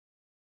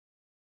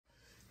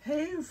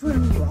Hey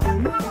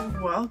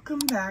everyone, welcome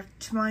back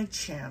to my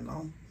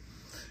channel.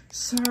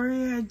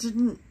 Sorry I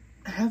didn't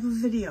have a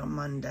video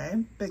Monday.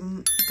 I've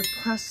been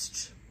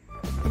depressed. I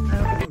don't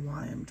know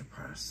why I'm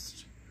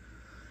depressed.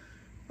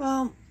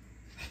 Well,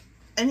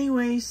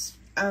 anyways,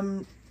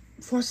 I'm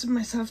forcing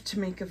myself to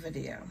make a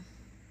video.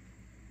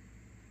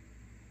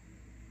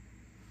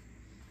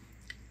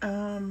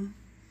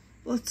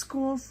 Let's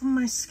go over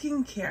my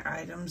skincare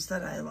items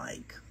that I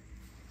like.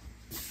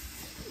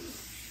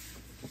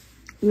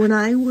 When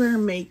I wear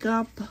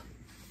makeup,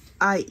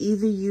 I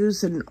either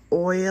use an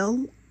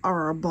oil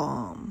or a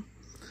balm.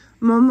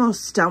 I'm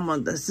almost done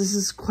with this. This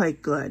is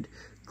quite good.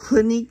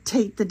 Clinique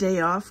Take the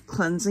Day Off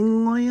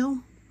Cleansing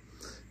Oil.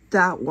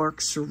 That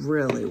works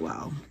really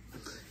well.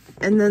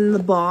 And then the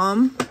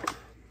balm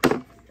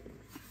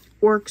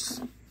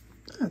works...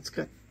 Oh, it's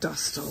got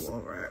dust all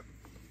over it.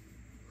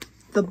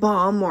 The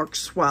balm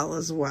works well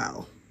as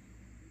well.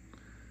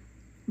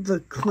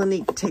 The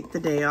Clinique Take the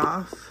Day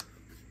Off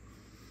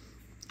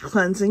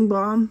Cleansing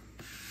Balm,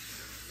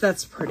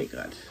 that's pretty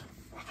good.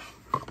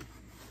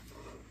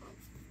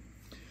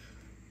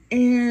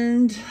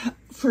 And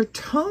for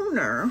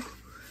toner,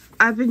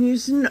 I've been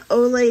using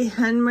Ole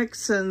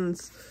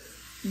Henriksen's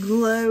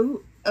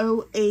Glow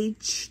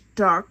OH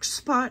Dark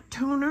Spot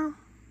Toner.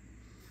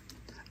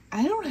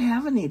 I don't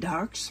have any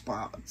dark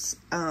spots.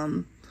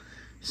 Well,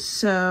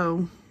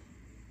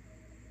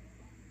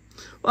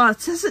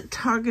 it says it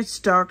targets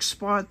dark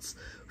spots,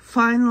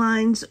 fine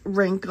lines,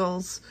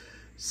 wrinkles,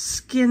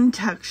 skin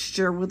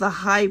texture with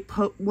high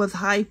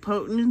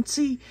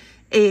potency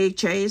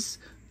AHAs.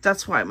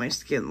 That's why my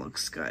skin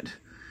looks good.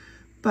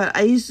 But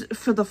I use it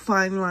for the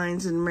fine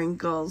lines and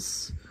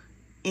wrinkles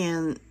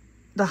and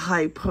the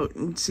high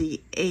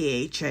potency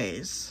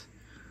AHAs.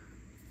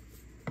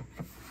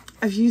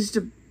 I've used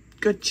a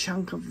good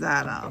chunk of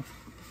that up.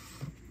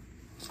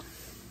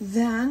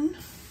 Then,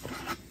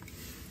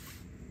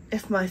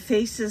 if my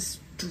face is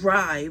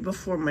dry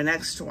before my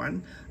next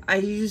one, I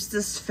use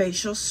this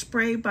facial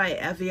spray by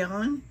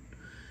Evian.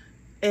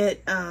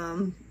 It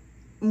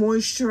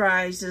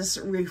moisturizes,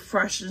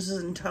 refreshes,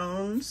 and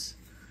tones.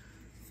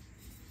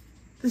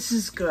 This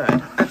is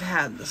good. I've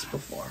had this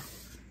before.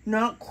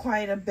 Not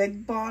quite a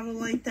big bottle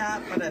like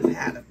that, but I've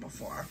had it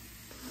before.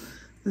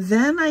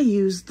 Then I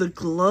use the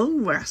Glow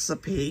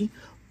Recipe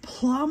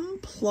Plum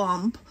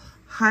Plump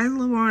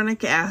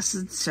Hyaluronic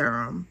Acid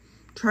Serum.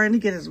 Trying to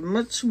get as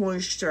much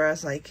moisture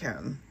as I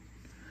can.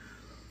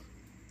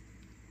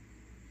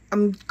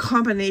 I'm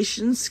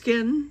combination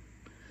skin.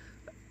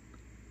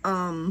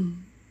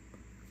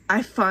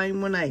 I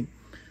find when I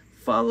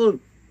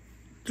follow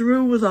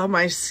through with all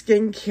my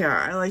skincare,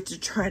 I like to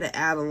try to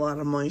add a lot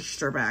of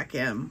moisture back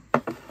in.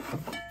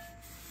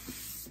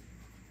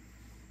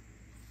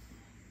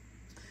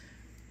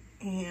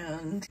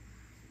 And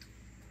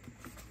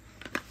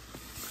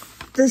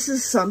this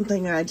is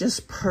something I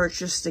just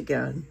purchased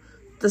again.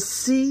 The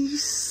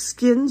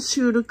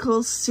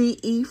SkinCeuticals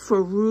CE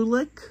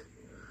Ferulic.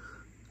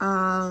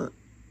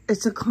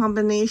 It's a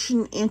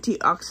combination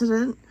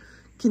antioxidant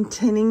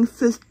containing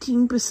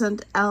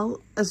 15%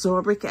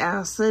 L-ascorbic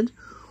acid,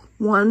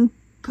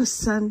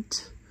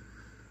 1%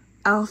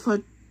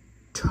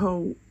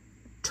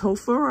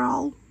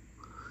 alpha-tocopherol,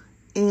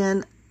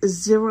 and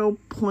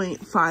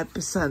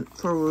 0.5%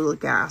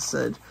 ferulic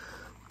acid.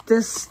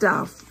 This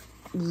stuff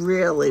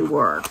really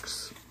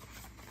works.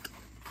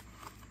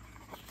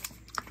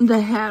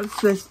 They had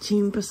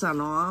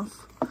 15%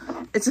 off.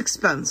 It's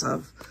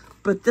expensive,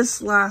 but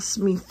this lasts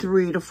me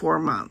 3 to 4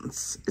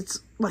 months.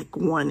 It's like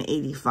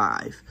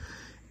 $185.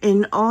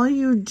 And all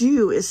you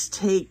do is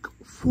take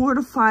 4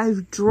 to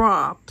 5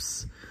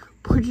 drops,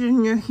 put it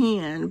in your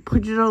hand,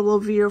 put it all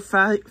over your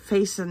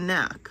face and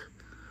neck.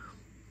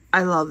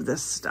 I love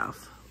this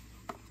stuff.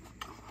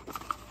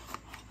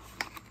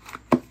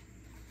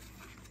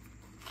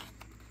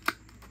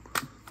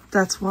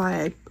 That's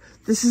why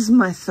this is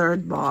my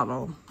 3rd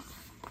bottle.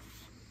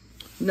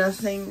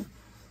 Nothing,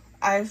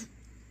 I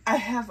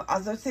have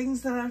other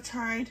things that I've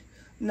tried.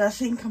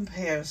 Nothing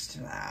compares to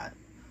that.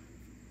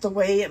 The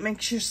way it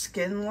makes your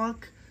skin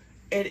look,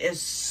 it is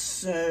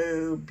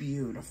so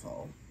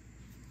beautiful.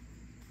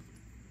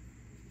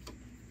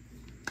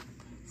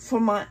 For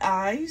my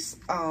eyes,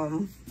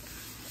 I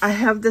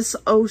have this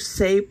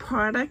Osé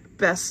product,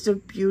 Best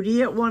of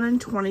Beauty. It won in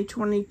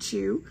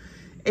 2022.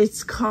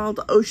 It's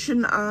called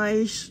Ocean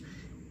Eyes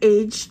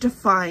Age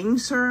Defying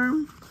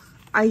Serum.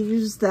 I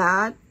use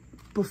that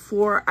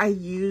before I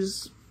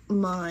use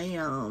my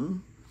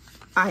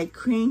eye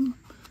cream.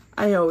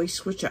 I always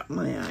switch up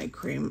my eye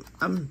cream.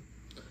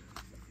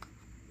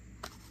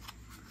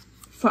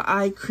 For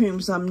eye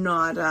creams, I'm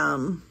not,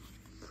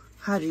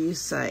 how do you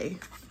say?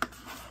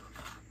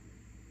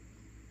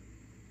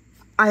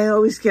 I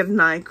always get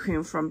an eye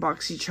cream from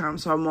BoxyCharm,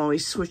 so I'm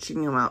always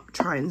switching them up,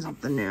 trying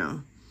something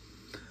new.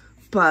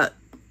 But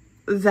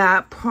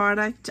that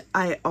product,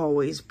 I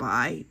always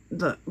buy,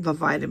 the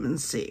vitamin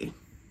C.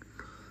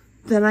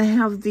 Then I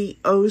have the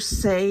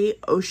Osé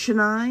Ocean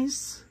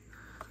Eyes.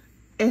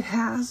 It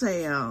has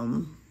a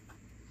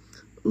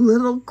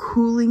little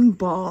cooling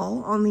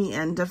ball on the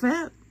end of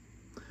it.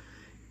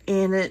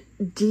 And it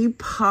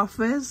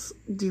depuffs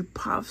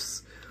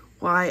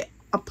while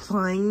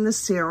applying the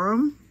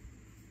serum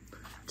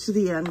to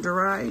the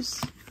under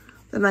eyes.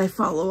 Then I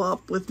follow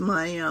up with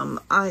my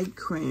eye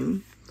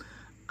cream.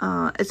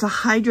 It's a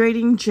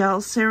hydrating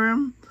gel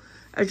serum.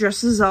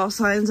 Addresses all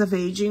signs of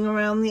aging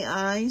around the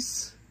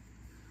eyes.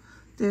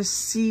 There's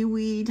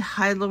seaweed,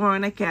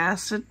 hyaluronic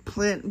acid,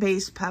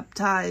 plant-based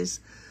peptides.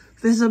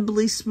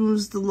 Visibly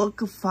smooths the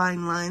look of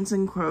fine lines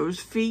and crow's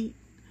feet.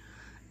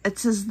 It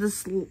says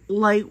this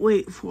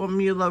lightweight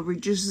formula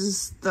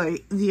reduces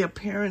the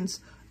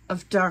appearance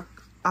of dark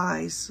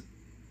eyes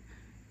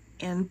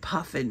and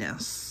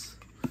puffiness.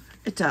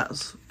 It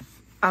does.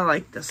 I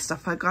like this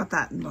stuff. I got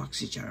that in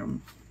BoxyCharm.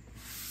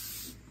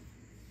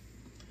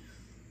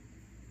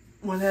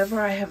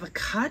 Whenever I have a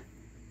cut,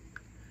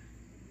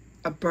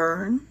 a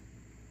burn,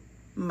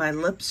 my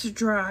lips are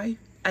dry,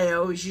 I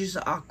always use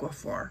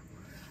Aquaphor.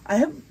 I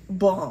have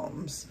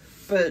balms,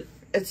 but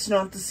it's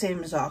not the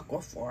same as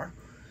Aquaphor.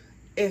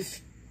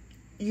 If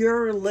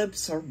your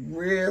lips are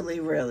really,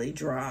 really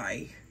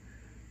dry,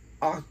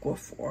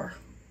 Aquaphor.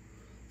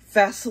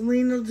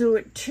 Vaseline will do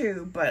it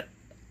too, but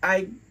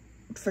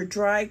for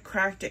dry,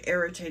 cracked, or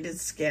irritated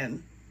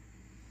skin,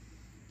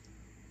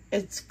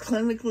 it's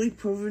clinically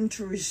proven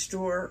to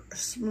restore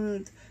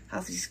smooth,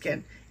 healthy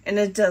skin. And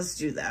it does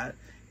do that.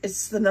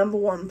 It's the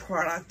 #1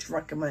 product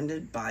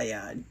recommended by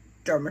a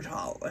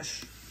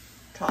dermatologist.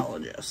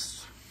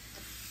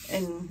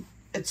 And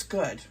it's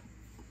good.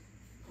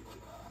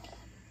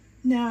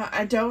 Now,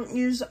 I don't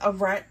use a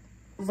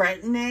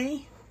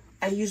Retin-A.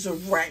 I use a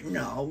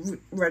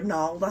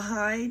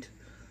retinaldehyde.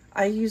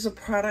 I use a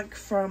product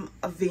from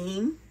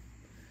Avene.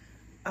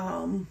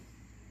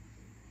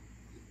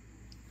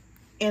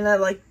 And I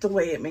like the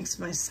way it makes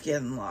my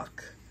skin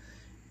look.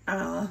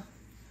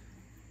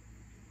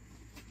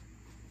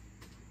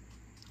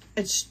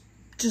 It's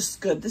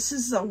just good. This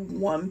is a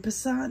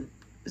 1%,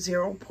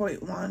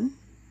 0.1.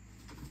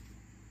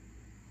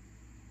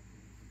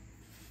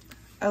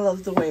 I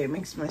love the way it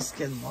makes my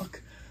skin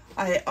look.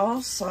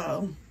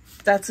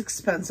 That's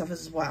expensive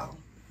as well.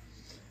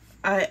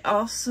 I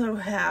also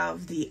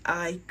have the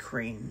eye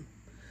cream.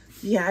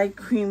 The eye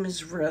cream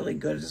is really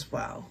good as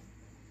well.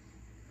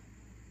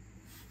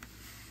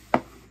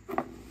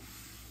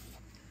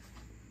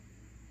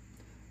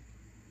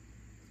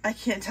 I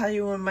can't tell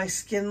you when my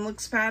skin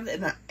looks bad,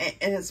 and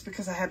it's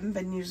because I haven't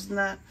been using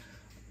that.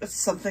 It's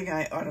something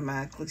I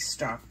automatically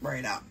stock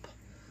right up.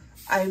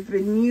 I've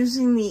been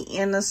using the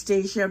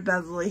Anastasia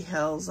Beverly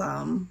Hills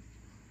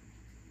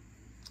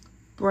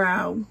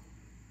Brow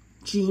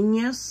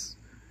Genius.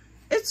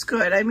 It's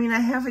good. I mean, I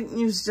haven't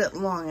used it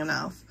long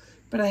enough,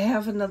 but I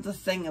have another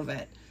thing of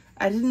it.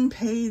 I didn't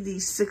pay the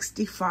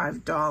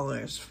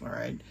 $65 for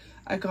it.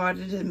 I got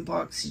it in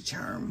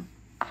BoxyCharm.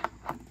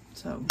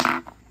 So,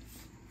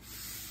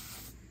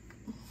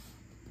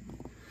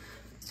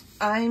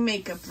 eye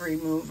makeup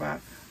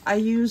remover. I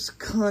use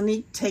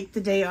Clinique Take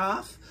the Day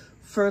Off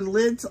for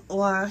lids,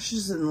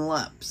 lashes, and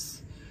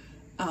lips.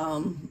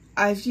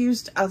 I've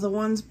used other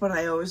ones, but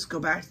I always go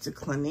back to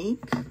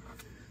Clinique.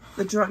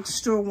 The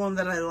drugstore one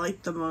that I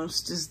like the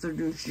most is the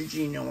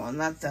Neutrogena one.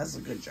 That does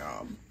a good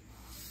job.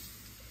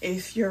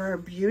 If you're a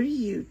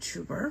beauty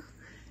YouTuber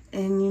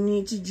and you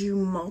need to do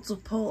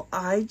multiple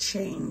eye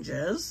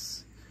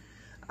changes,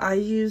 I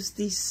use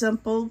the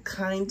Simple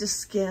Kind to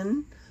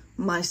Skin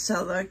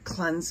Micellar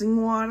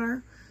Cleansing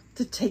Water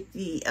to take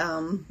the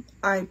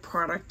eye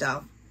product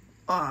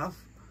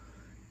off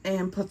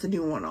and put the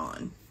new one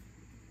on.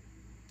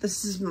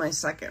 This is my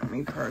second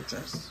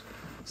repurchase.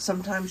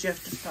 Sometimes you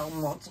have to fill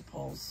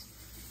multiples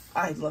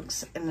eye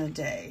looks in a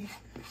day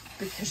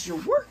because you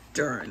work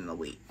during the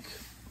week.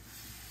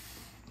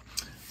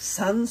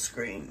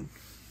 Sunscreen.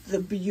 The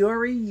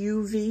Biore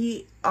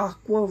UV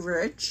Aqua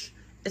Rich.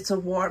 It's a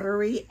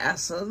watery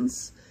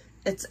essence.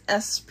 It's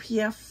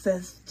SPF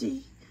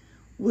 50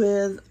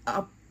 with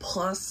a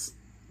plus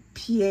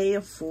PA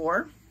of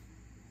 4.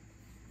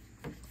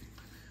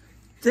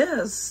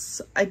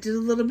 This, I did a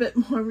little bit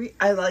more,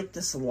 I like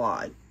this a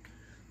lot.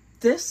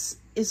 This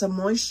is a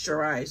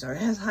moisturizer.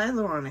 It has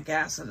hyaluronic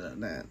acid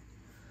in it.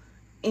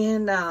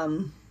 And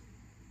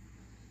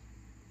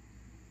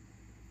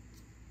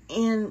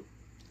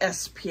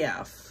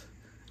SPF.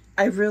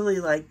 I really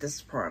like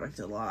this product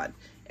a lot.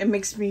 It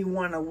makes me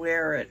want to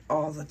wear it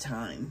all the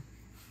time.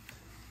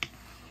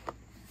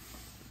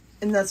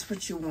 And that's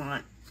what you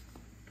want.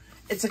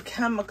 It's a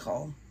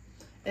chemical.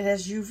 It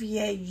has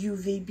UVA,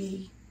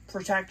 UVB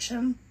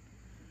protection.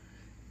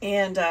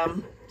 And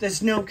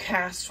there's no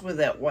cast with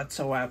it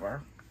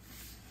whatsoever.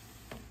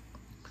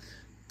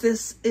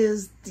 This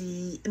is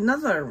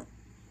another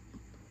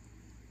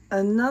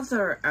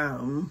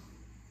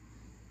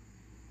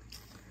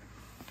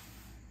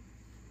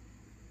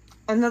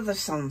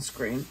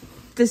sunscreen.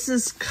 This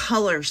is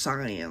Color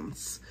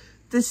Science.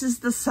 This is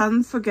the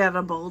Sun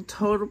Forgettable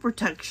Total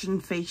Protection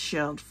Face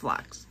Shield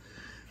Flex.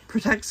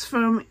 Protects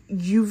from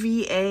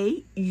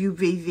UVA,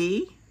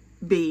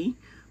 UVB,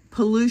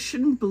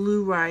 pollution,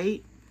 blue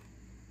light,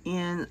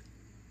 in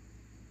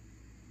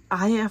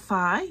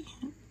IFI.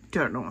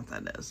 Don't know what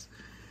that is.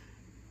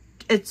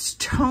 It's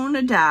tone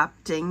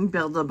adapting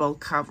buildable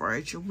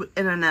coverage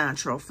in a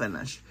natural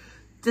finish.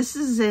 This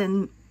is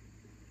in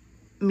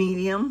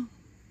medium.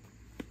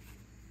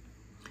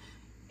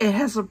 It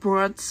has a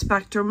broad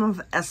spectrum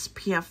of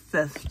SPF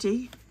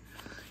 50.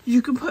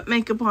 You can put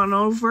makeup on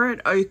over it,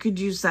 or you could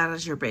use that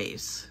as your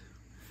base.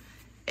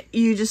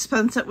 You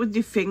dispense it with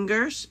your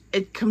fingers.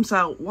 It comes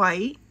out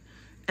white.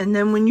 And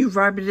then when you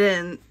rub it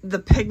in, the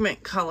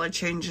pigment color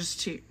changes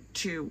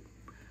to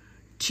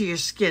your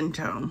skin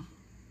tone,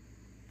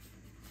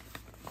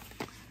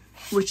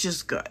 which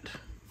is good.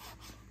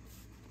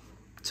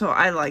 So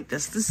I like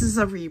this. This is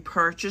a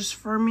repurchase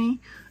for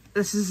me.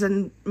 This is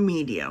in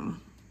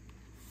medium.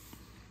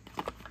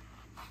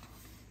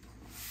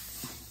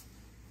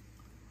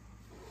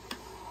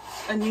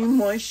 A new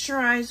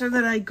moisturizer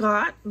that I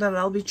got that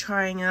I'll be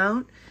trying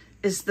out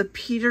is the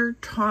Peter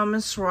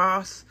Thomas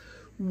Roth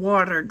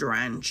Water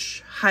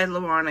Drench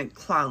Hyaluronic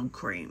Cloud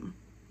Cream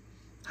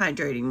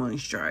Hydrating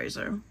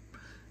Moisturizer.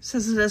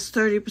 Says it has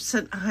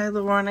 30%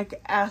 hyaluronic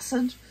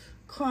acid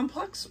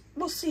complex.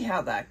 We'll see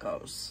how that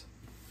goes.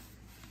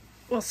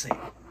 We'll see.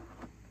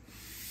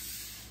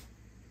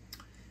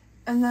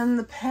 And then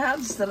the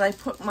pads that I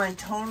put my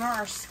toner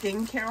or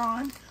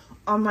skincare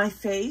on my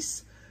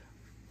face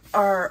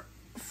are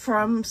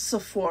from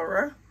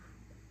Sephora.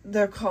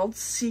 They're called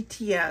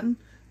CTN.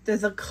 They're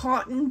the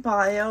Cotton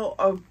Bio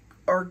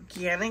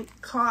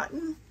Organic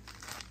Cotton.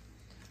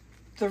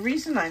 The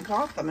reason I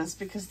got them is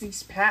because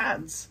these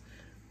pads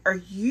are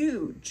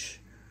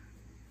huge.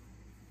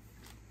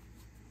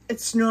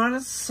 It's not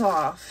as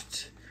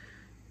soft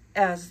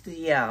as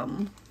the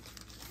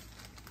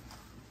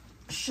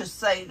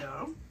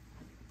Shiseido,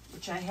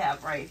 which I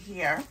have right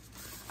here.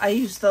 I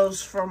use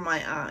those for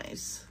my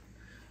eyes.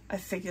 I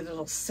figured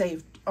it'll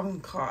save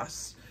on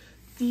cost.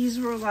 These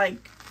were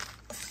like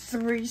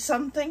 $3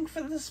 something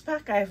for this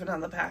pack. I have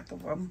another pack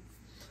of them.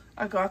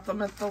 I got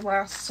them at the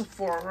last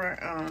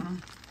Sephora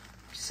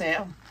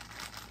sale.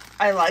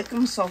 I like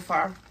them so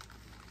far.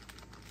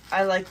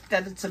 I like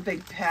that it's a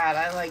big pad.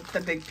 I like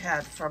the big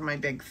pad for my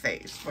big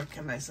face. What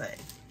can I say?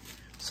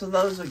 So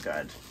those are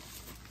good.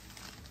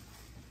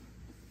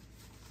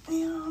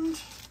 And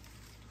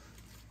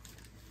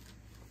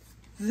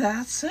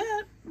that's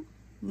it.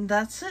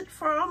 That's it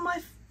for all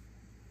my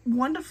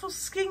wonderful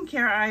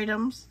skincare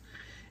items.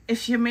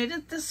 If you made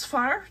it this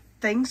far,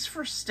 thanks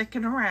for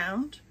sticking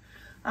around.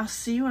 I'll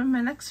see you in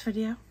my next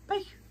video.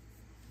 Bye.